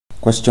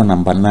Question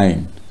number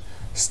 9.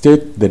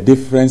 State the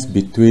difference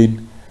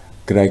between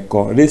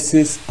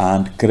glycolysis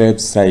and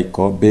Krebs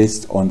cycle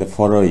based on the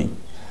following.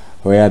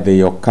 Where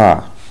they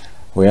occur.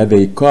 Where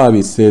they occur,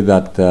 we say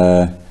that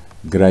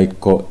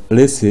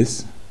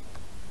glycolysis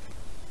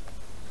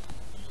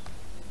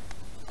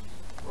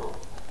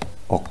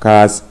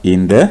occurs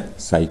in the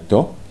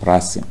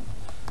cytoplasm.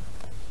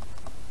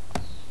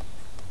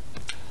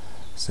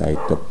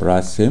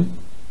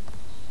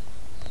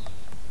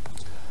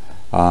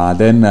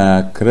 Then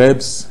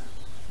Krebs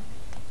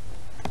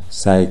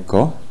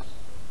cycle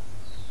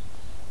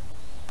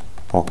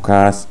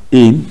occurs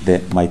in the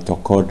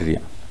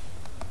mitochondria.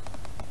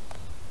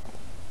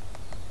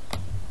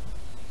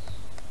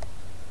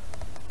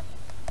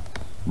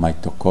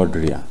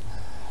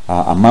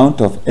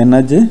 Amount of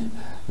energy,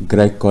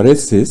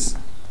 glycolysis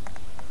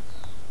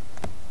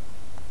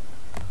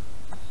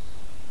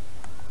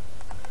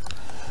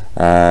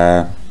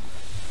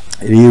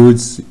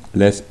yields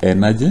less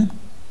energy,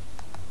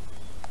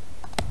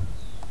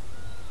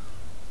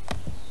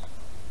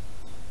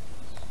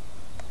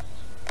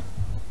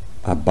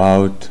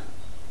 about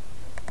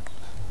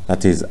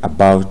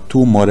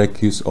 2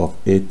 molecules of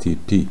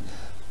ATP.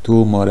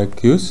 2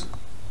 molecules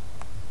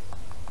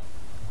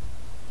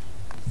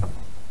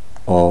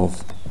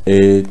of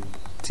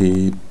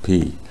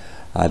ATP.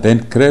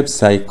 Then Krebs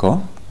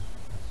cycle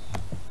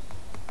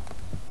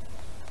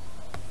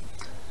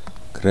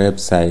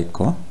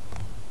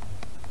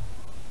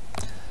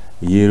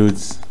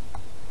yields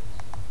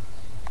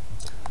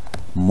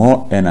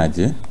more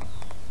energy,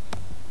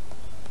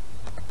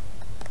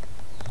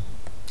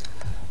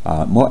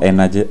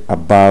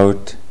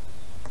 about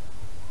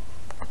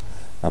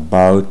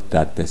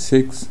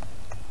 36,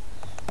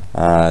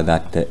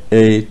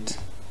 38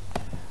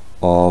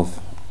 of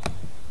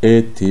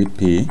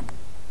ATP,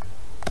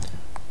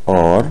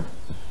 or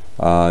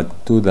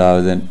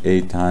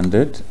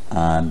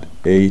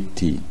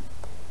 2880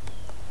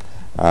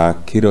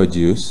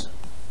 kilojoules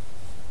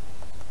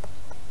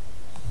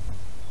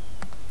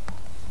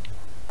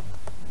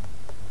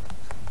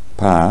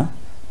per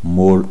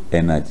mole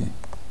energy.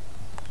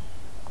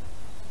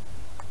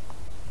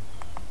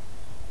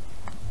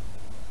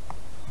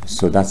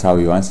 So that's how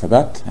you answer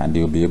that, and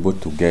you'll be able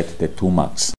to get the 2 marks.